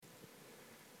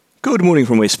Good morning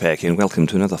from Westpac and welcome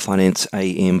to another Finance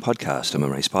AM podcast. I'm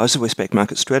Ray Spicer, Westpac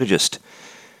Market Strategist.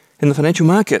 In the financial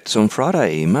markets on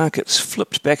Friday, markets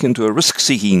flipped back into a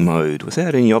risk-seeking mode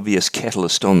without any obvious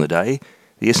catalyst on the day.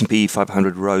 The S&P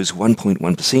 500 rose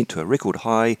 1.1% to a record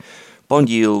high, bond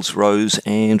yields rose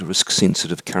and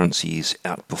risk-sensitive currencies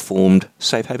outperformed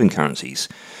safe haven currencies.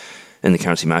 In the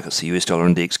currency markets, the US dollar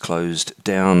index closed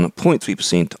down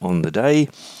 0.3% on the day.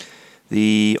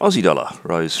 The Aussie dollar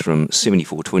rose from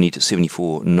 74.20 to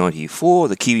 74.94.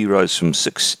 The Kiwi rose from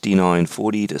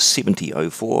 69.40 to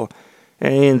 70.04.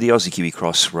 And the Aussie Kiwi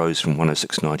Cross rose from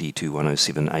 106.90 to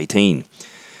 107.18.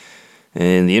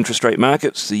 In the interest rate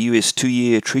markets, the US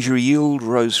 2-year Treasury yield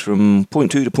rose from 0.2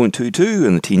 to 0.22,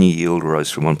 and the 10-year yield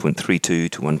rose from 1.32 to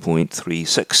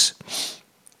 1.36.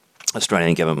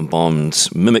 Australian government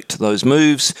bonds mimicked those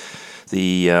moves.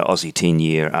 The Aussie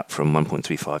 10-year up from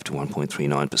 1.35 to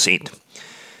 1.39%.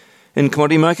 In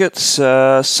commodity markets,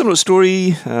 similar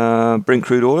story. Brent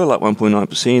crude oil up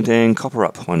 1.9% and copper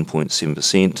up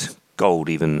 1.7%. Gold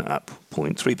even up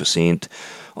 0.3%.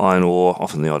 Iron ore,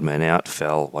 often the odd man out,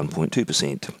 fell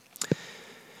 1.2%.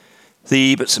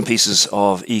 The bits and pieces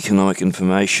of economic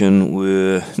information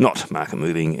were not market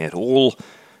moving at all.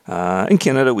 In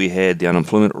Canada, we had the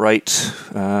unemployment rate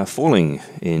falling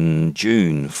in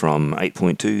June from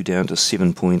 8.2 down to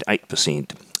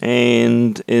 7.8%.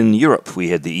 And in Europe, we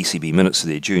had the ECB minutes of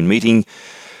their June meeting.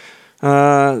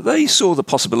 They saw the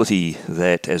possibility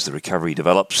that as the recovery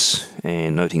develops,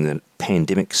 and noting that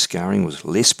pandemic scarring was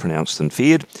less pronounced than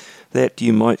feared, that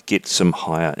you might get some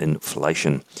higher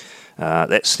inflation.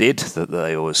 That said, that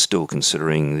they were still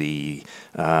considering the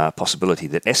possibility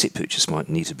that asset purchase might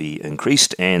need to be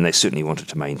increased, and they certainly wanted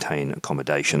to maintain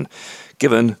accommodation,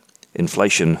 given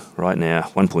inflation right now,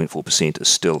 1.4%, is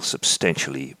still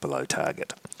substantially below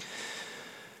target.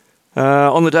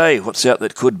 On the day, what's out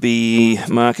that could be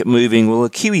market moving? Well, the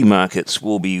Kiwi markets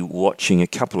will be watching a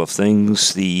couple of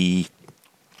things. The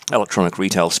electronic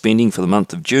retail spending for the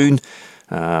month of June.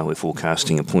 We're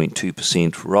forecasting a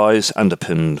 0.2% rise,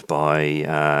 underpinned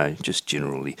by just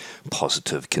generally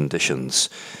positive conditions.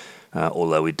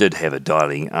 Although we did have a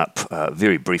dialing up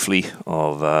very briefly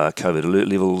of COVID alert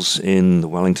levels in the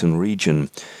Wellington region.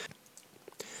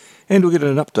 And we'll get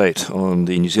an update on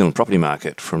the New Zealand property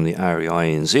market from the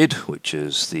REINZ, which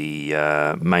is the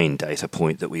main data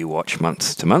point that we watch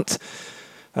month to month.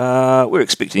 We're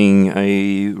expecting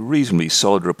a reasonably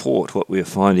solid report. What we're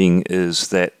finding is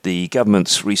that the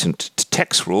government's recent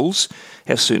tax rules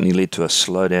have certainly led to a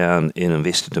slowdown in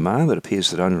investor demand. It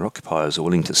appears that owner-occupiers are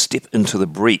willing to step into the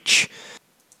breach.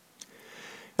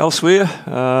 Elsewhere,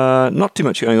 not too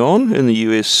much going on. In the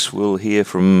US, we'll hear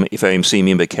from FOMC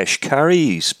member Kashkari.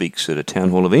 He speaks at a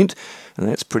town hall event, and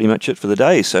that's pretty much it for the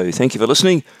day. So thank you for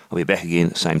listening. I'll be back again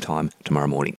at the same time tomorrow morning.